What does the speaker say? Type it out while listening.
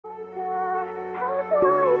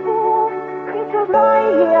to fly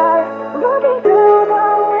here, looking through the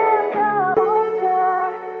window.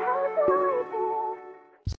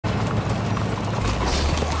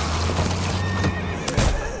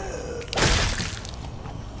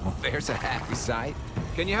 Well, there's a happy sight.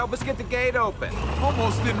 Can you help us get the gate open?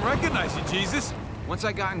 Almost didn't recognize you, Jesus. Once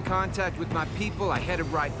I got in contact with my people, I headed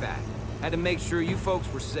right back. Had to make sure you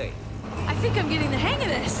folks were safe. I think I'm getting the hang of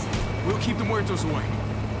this. We'll keep the muertos away.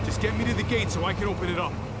 Just get me to the gate so I can open it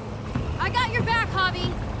up. I got your back,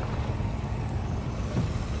 Javi.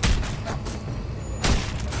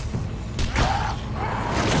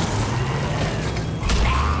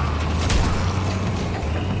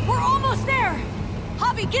 We're almost there.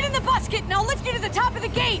 Javi, get in the busket and I'll lift you to the top of the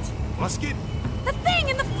gate. Busket? The thing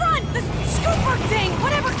in the front! The scooper thing!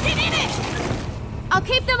 Whatever, get in it! I'll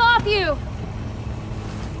keep them off you!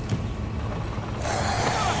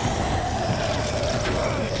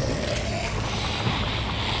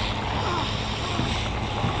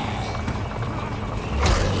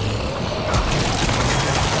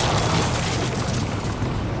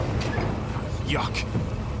 Yuck.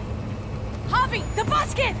 Javi, the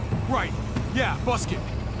busket! Right. Yeah, busket.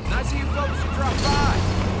 Nice of you folks to drop by.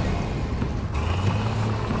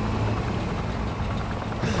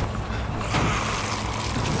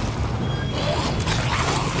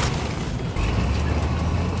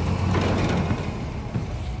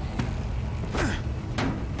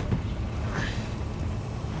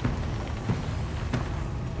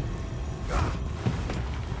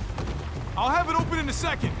 I'll have it open in a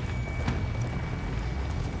second.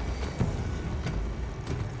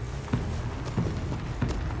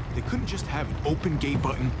 They couldn't just have an open gate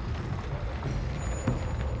button.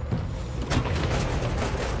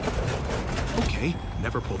 Okay,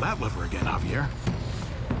 never pull that lever again, Javier.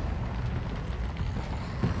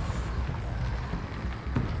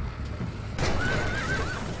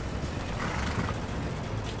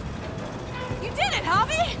 You did it,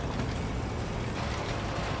 Javi!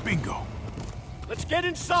 Bingo. Let's get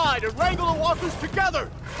inside and wrangle the walkers together!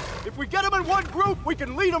 If we get them in one group, we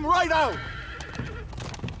can lead them right out!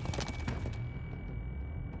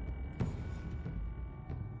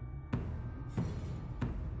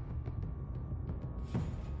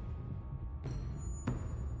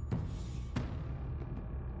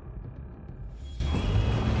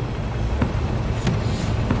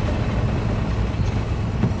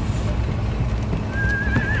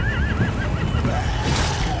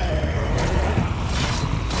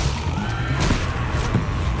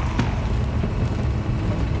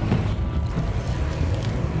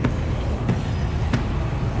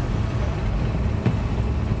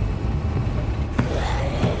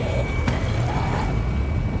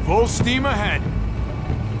 Full steam ahead.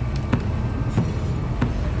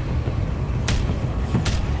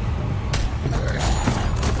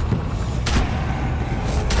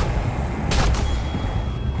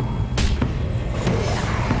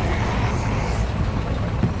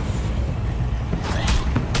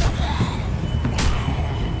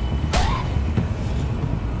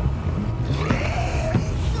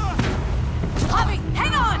 Javi,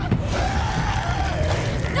 hang on!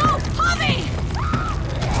 No, Javi!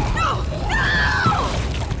 No! No!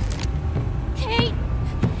 Kate!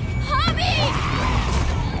 Javi!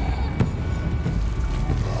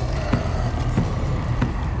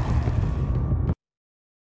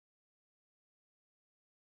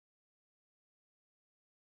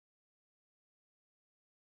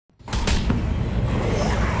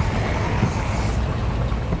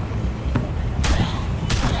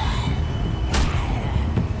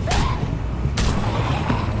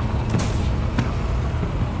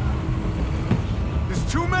 There's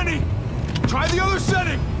too many! Try the other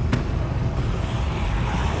setting!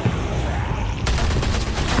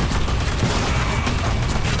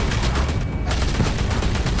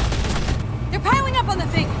 They're piling up on the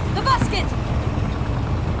thing! The busket!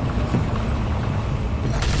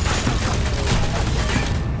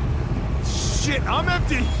 Shit, I'm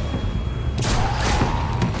empty!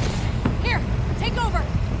 Here, take over!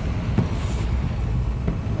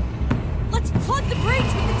 Let's plug the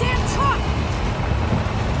brakes with the damn truck!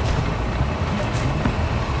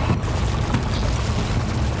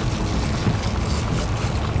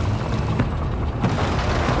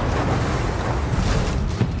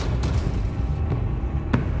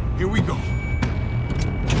 Here we go.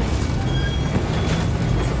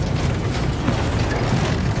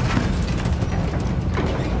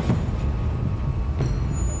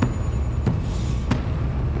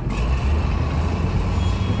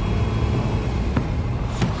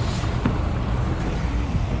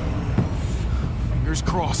 Fingers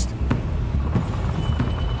crossed.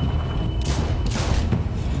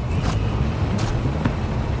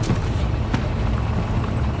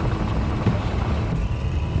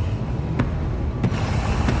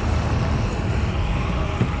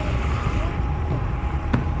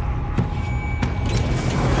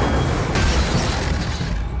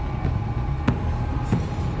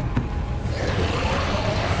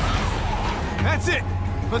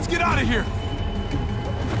 Let's get out of here!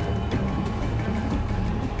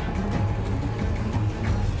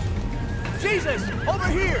 Jesus! Over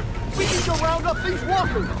here! We need to round up these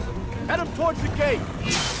walkers! Head them towards the gate!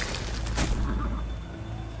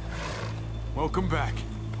 Welcome back.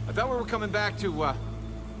 I thought we were coming back to, well,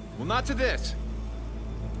 not to this.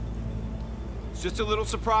 It's just a little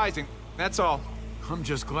surprising, that's all. I'm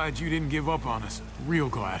just glad you didn't give up on us. Real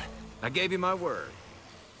glad. I gave you my word.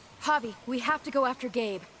 Javi, we have to go after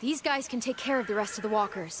Gabe. These guys can take care of the rest of the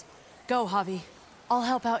walkers. Go, Javi. I'll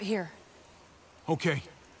help out here. Okay.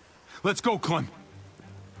 Let's go, Clem.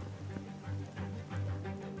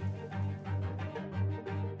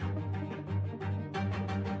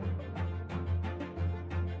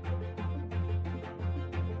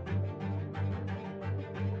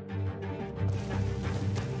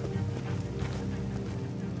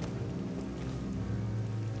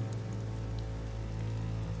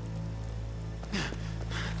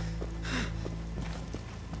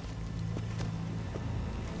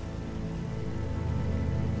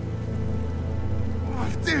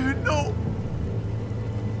 Dude, no!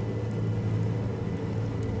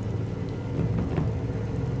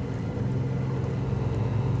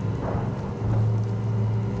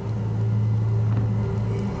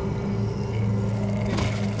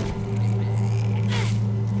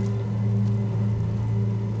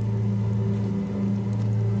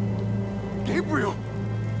 Gabriel!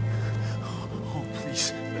 Oh,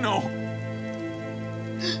 please, no!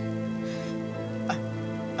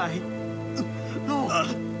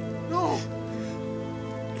 No!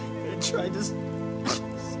 I tried to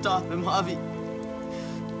stop him, Javi.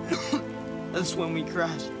 That's when we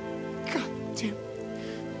crashed. God damn.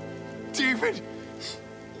 David!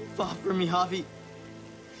 He fought for me, Javi.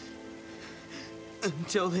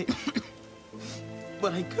 Until they...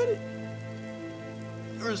 But I couldn't.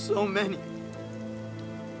 There were so many.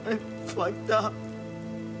 I fucked up.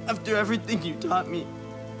 After everything you taught me.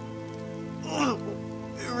 Oh,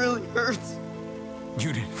 it really hurts.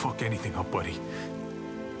 You didn't fuck anything up, buddy.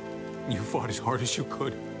 You fought as hard as you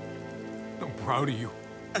could. I'm proud of you.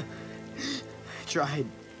 I tried.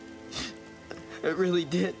 I really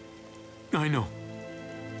did. I know.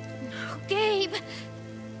 No, Gabe!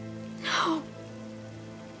 No!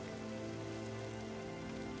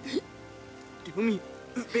 Do me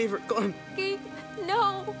a favor, Clem. Gabe,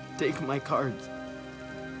 no! Take my cards.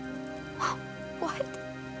 What?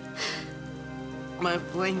 My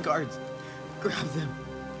playing cards. Grab them.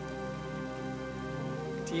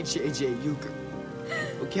 Teach AJ euchre.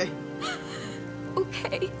 Okay?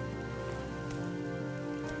 Okay.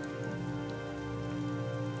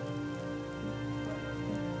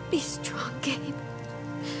 Be strong, Gabe.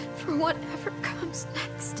 For whatever comes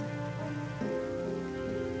next.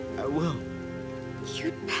 I will.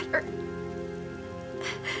 You'd better.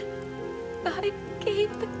 Bye,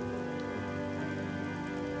 Gabe.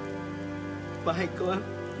 Bye, Clem.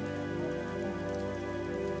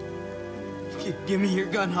 Give me your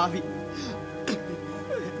gun, Javi.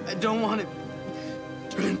 I don't want it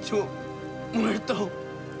turn into a muerto.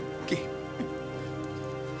 Gabe,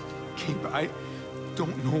 I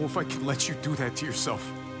don't know if I can let you do that to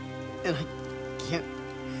yourself. And I can't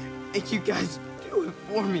make you guys do it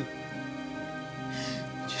for me.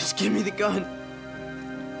 Just give me the gun.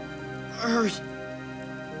 Hurry.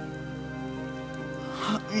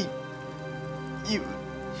 Javi, you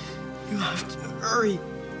have to hurry.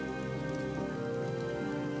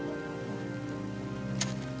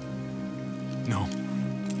 No.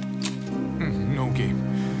 No, Gabe.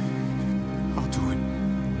 I'll do it.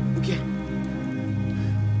 Okay.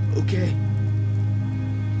 Okay.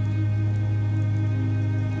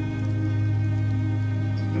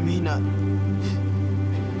 You may not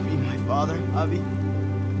be my father, Javi,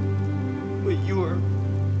 but you are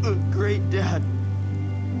a great dad.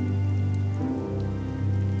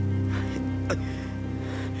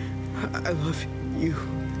 I love you,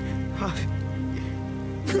 Javi.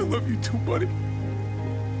 I love you too, buddy.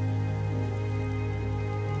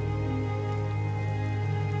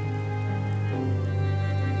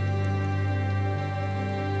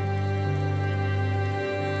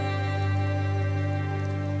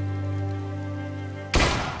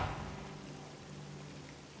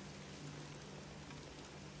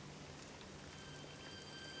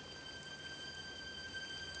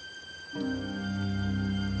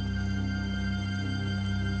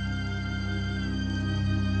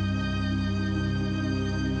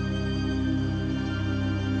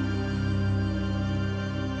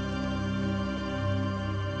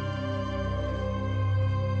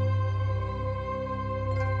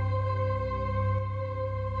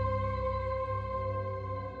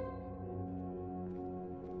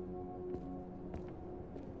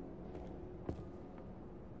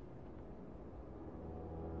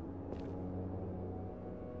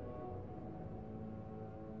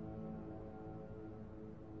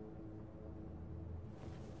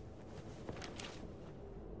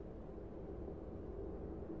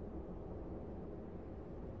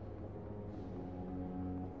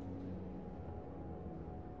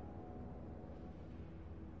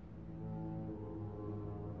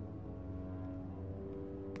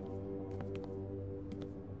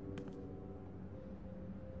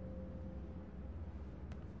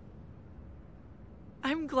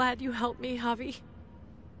 I'm glad you helped me, Javi.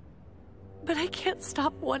 But I can't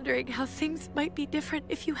stop wondering how things might be different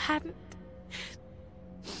if you hadn't.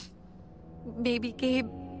 Maybe Gabe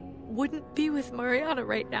wouldn't be with Mariana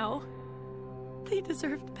right now. They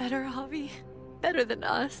deserved better, Javi. Better than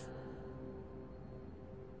us.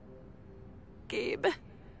 Gabe,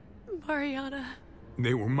 Mariana.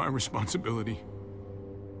 They were my responsibility.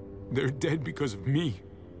 They're dead because of me.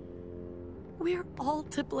 We're all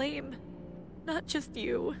to blame, not just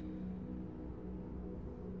you.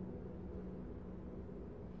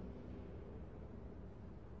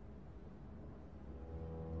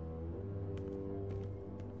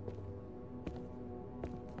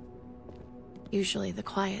 Usually the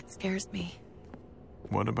quiet scares me.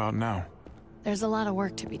 What about now? There's a lot of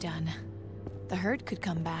work to be done. The herd could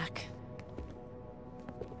come back.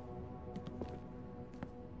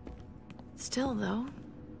 Still, though,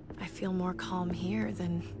 I feel more calm here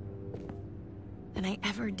than I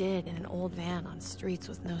ever did in an old van on streets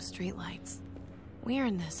with no streetlights. We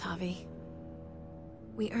earned this, Javi.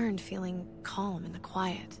 We earned feeling calm in the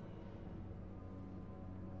quiet.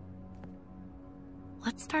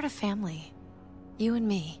 Let's start a family. You and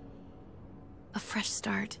me. A fresh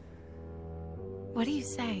start. What do you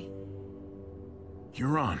say?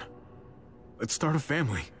 You're on. Let's start a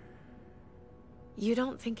family. You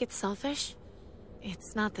don't think it's selfish?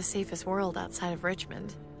 It's not the safest world outside of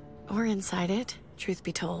Richmond. Or inside it, truth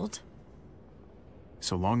be told.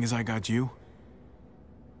 So long as I got you,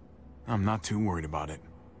 I'm not too worried about it.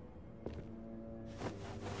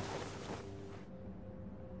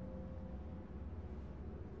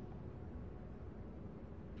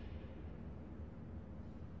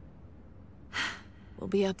 We'll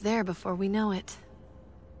be up there before we know it.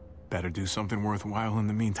 Better do something worthwhile in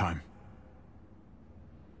the meantime.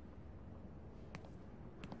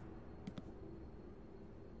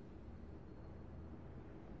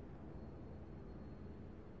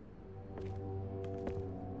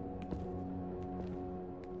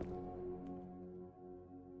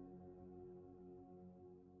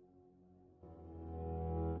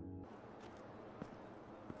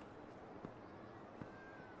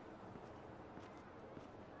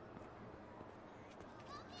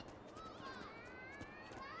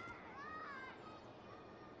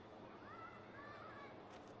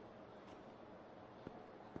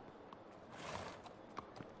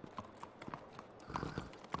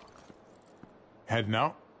 Heading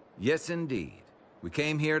out? Yes, indeed. We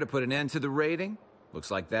came here to put an end to the raiding.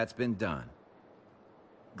 Looks like that's been done.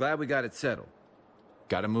 Glad we got it settled.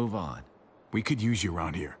 Gotta move on. We could use you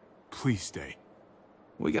around here. Please stay.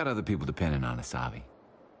 We got other people depending on us, Javi.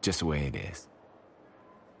 Just the way it is.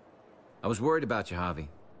 I was worried about you, Javi.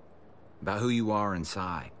 About who you are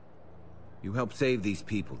inside. You helped save these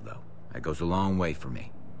people, though. That goes a long way for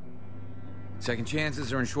me. Second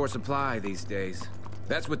chances are in short supply these days.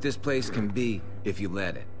 That's what this place can be, if you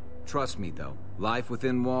let it. Trust me, though. Life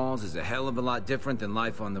within walls is a hell of a lot different than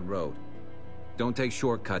life on the road. Don't take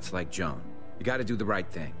shortcuts like Joan. You gotta do the right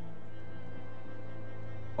thing.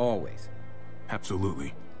 Always.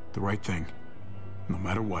 Absolutely. The right thing. No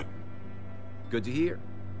matter what. Good to hear.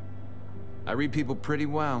 I read people pretty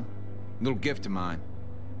well. Little gift of mine.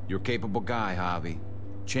 You're a capable guy, Javi.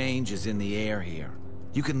 Change is in the air here.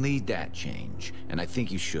 You can lead that change, and I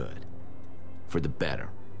think you should. For the better.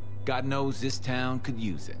 God knows this town could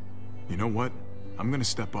use it. You know what? I'm gonna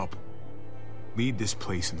step up. Lead this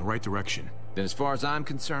place in the right direction. Then as far as I'm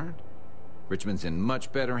concerned, Richmond's in much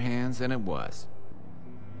better hands than it was.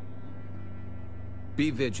 Be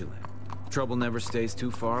vigilant. Trouble never stays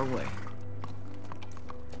too far away.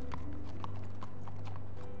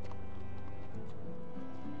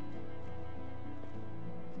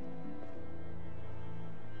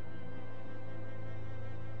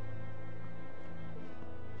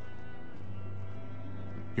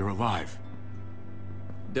 You're alive.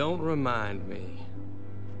 Don't remind me.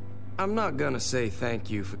 I'm not gonna say thank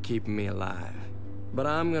you for keeping me alive, but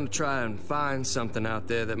I'm gonna try and find something out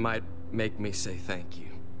there that might make me say thank you.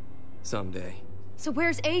 Someday. So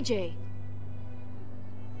where's AJ?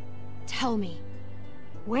 Tell me.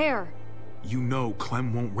 Where? You know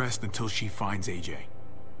Clem won't rest until she finds AJ.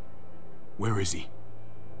 Where is he?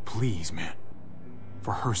 Please, man.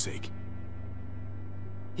 For her sake.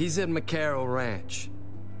 He's at McCarroll Ranch.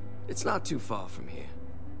 It's not too far from here.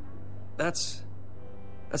 That's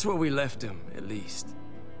where we left him, at least.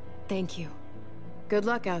 Thank you. Good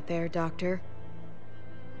luck out there, Doctor.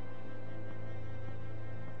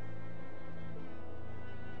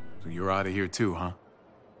 So you're out of here too, huh?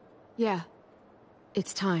 Yeah.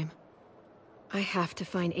 It's time. I have to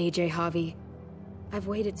find AJ, Javi. I've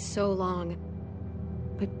waited so long.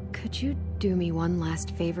 But could you do me one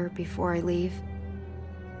last favor before I leave?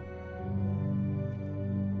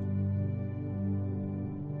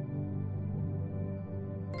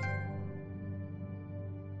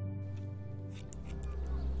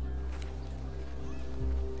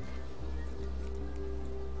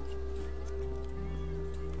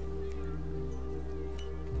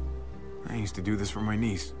 I used to do this for my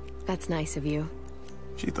niece. That's nice of you.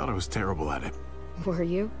 She thought I was terrible at it. Were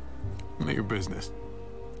you? None of your business.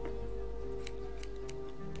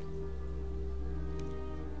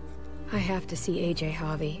 I have to see AJ,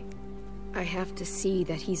 Javi. I have to see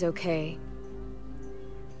that he's okay.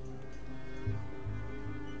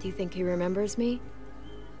 Do you think he remembers me?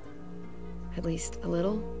 At least a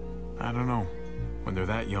little? I don't know. When they're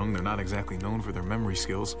that young, they're not exactly known for their memory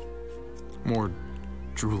skills. More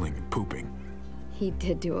drooling and pooping. He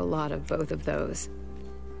did do a lot of both of those.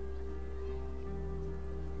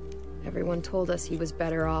 Everyone told us he was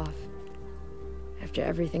better off. After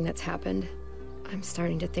everything that's happened, I'm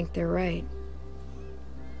starting to think they're right.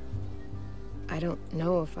 I don't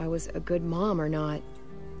know if I was a good mom or not.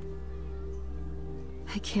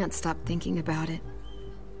 I can't stop thinking about it.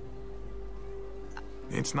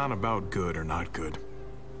 It's not about good or not good.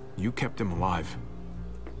 You kept him alive.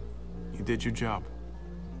 You did your job.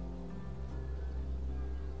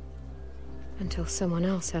 Until someone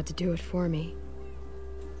else had to do it for me.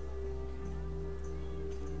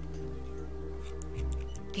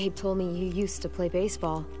 Gabe told me you used to play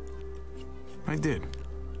baseball. I did.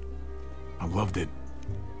 I loved it.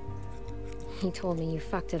 He told me you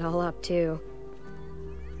fucked it all up, too.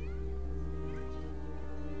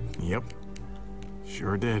 Yep.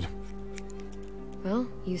 Sure did. Well,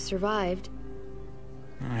 you survived.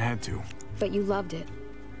 I had to. But you loved it.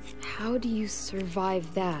 How do you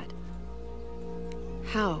survive that?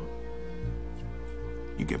 How?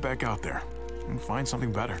 You get back out there and find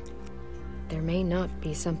something better. There may not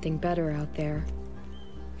be something better out there.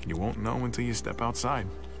 You won't know until you step outside.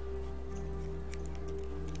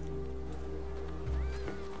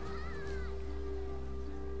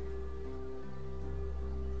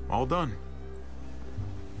 All done.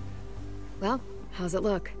 Well, how's it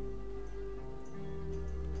look?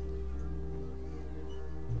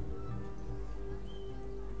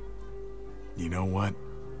 You know what?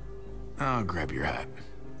 I'll grab your hat.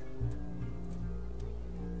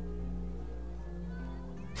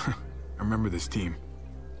 I remember this team.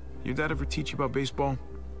 Your dad ever teach you about baseball?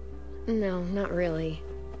 No, not really.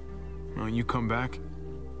 Well, you come back,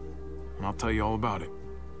 and I'll tell you all about it.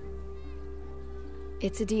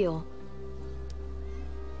 It's a deal.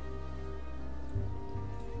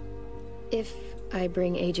 If I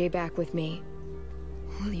bring AJ back with me,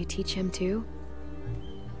 will you teach him too?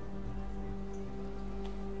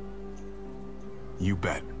 You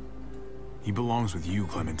bet. He belongs with you,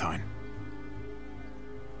 Clementine.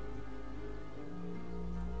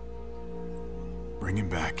 Bring him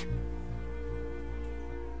back.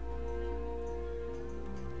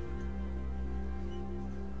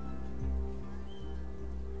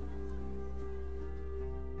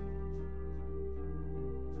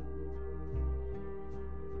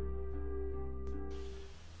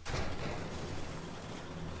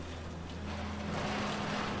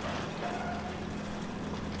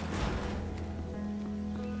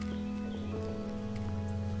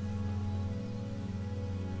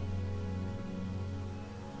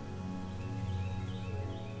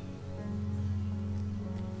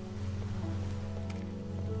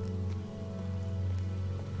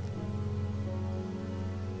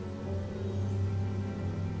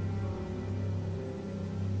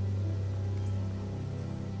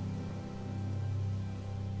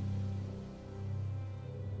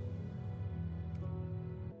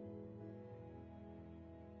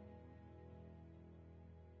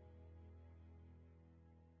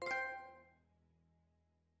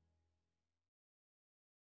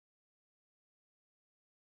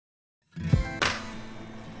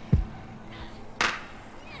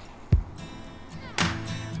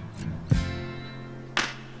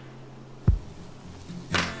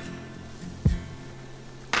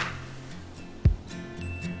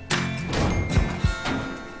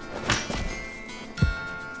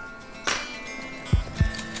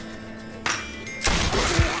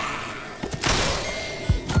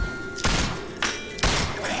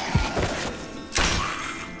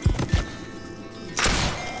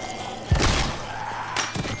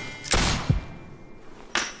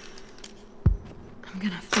 I'm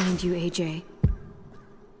gonna find you, AJ.